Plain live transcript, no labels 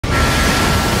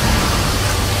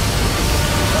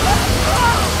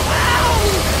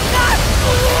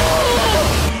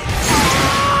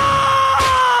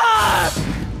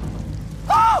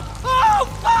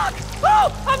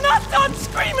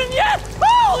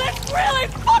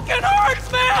fucking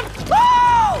hurts, man!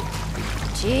 Oh!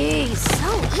 Jeez,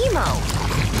 so emo.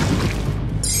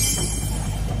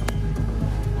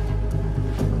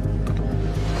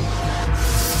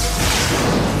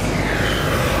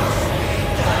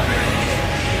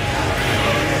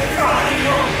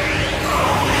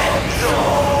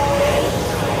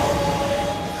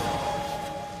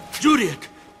 Juliet!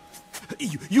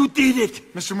 You did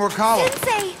it! Mr. Morikawa!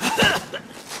 Sensei!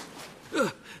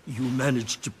 You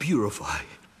managed to purify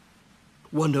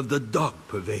one of the dark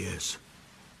purveyors.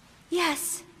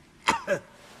 Yes.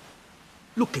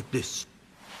 Look at this.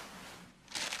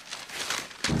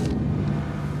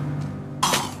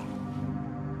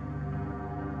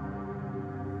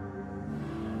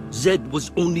 Zed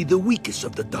was only the weakest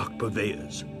of the dark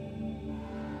purveyors.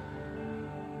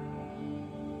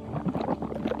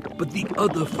 But the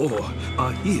other four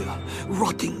are here,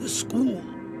 rotting the school.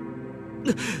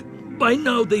 By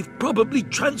now, they've probably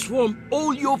transformed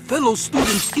all your fellow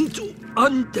students into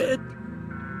undead.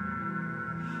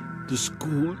 The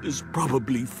school is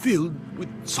probably filled with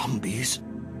zombies.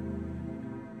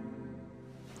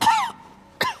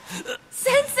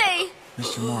 Sensei!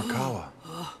 Mr. Morikawa.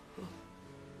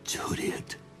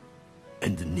 Juliet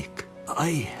and Nick,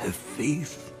 I have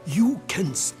faith you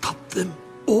can stop them.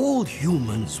 All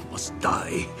humans must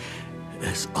die,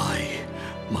 as I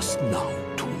must now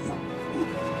too.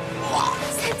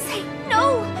 Sensei,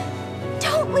 no!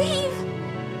 Don't leave!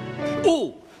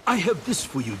 Oh, I have this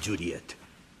for you, Juliet.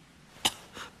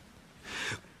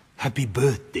 Happy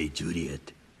birthday,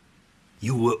 Juliet.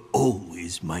 You were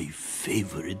always my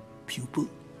favorite pupil.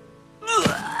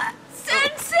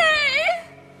 Sensei!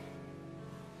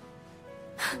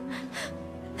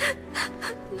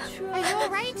 Are you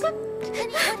alright?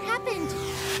 Honey, what happened?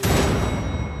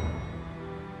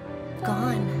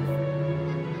 Gone.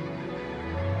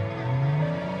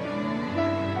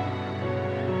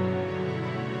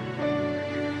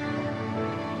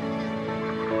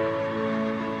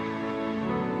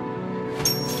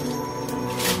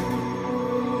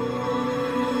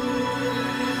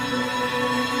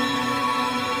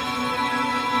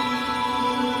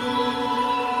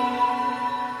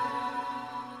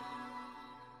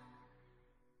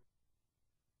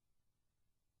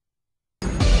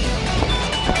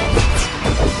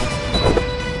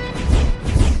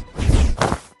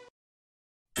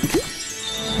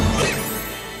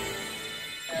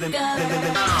 Oh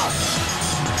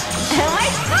my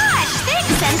gosh!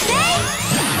 Thanks, Sensei!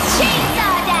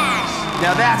 Chainsaw Dash!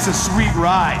 Now that's a sweet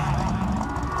ride.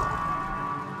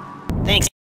 Thanks.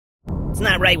 It's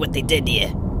not right what they did to you.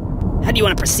 How do you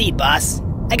want to proceed, boss?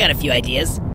 I got a few ideas.